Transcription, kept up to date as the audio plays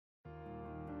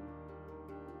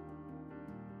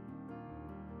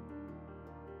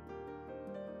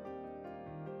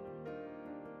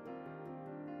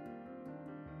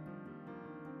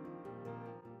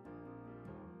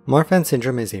Marfan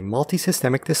syndrome is a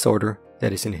multisystemic disorder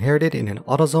that is inherited in an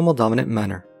autosomal dominant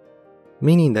manner,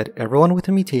 meaning that everyone with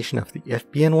a mutation of the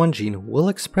FBN1 gene will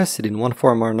express it in one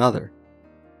form or another.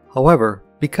 However,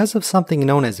 because of something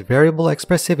known as variable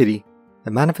expressivity,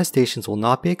 the manifestations will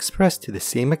not be expressed to the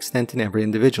same extent in every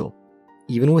individual,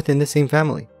 even within the same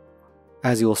family.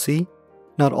 As you will see,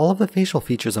 not all of the facial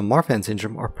features of Marfan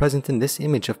syndrome are present in this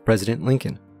image of President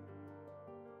Lincoln.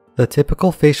 The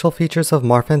typical facial features of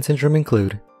Marfan syndrome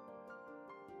include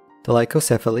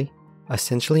dolichocephaly,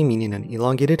 essentially meaning an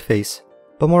elongated face,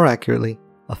 but more accurately,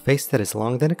 a face that is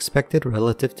longer than expected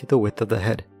relative to the width of the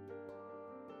head.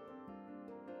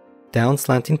 Down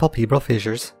slanting palpebral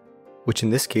fissures, which in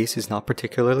this case is not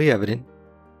particularly evident.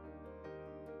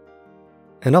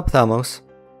 Enophthalmos,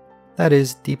 that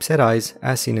is, deep-set eyes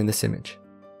as seen in this image.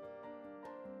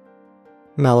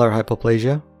 Malar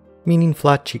hypoplasia, meaning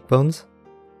flat cheekbones.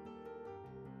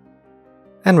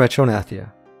 And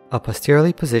retrognathia, a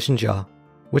posteriorly positioned jaw,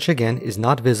 which again is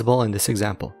not visible in this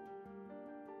example.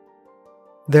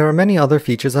 There are many other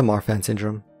features of Marfan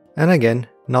syndrome, and again,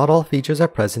 not all features are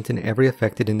present in every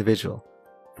affected individual.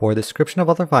 For a description of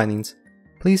other findings,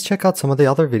 please check out some of the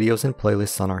other videos and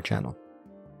playlists on our channel.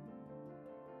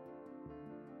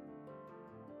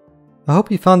 I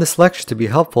hope you found this lecture to be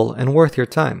helpful and worth your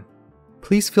time.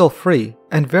 Please feel free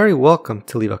and very welcome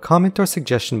to leave a comment or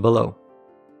suggestion below.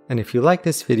 And if you like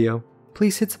this video,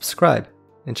 please hit subscribe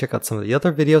and check out some of the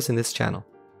other videos in this channel.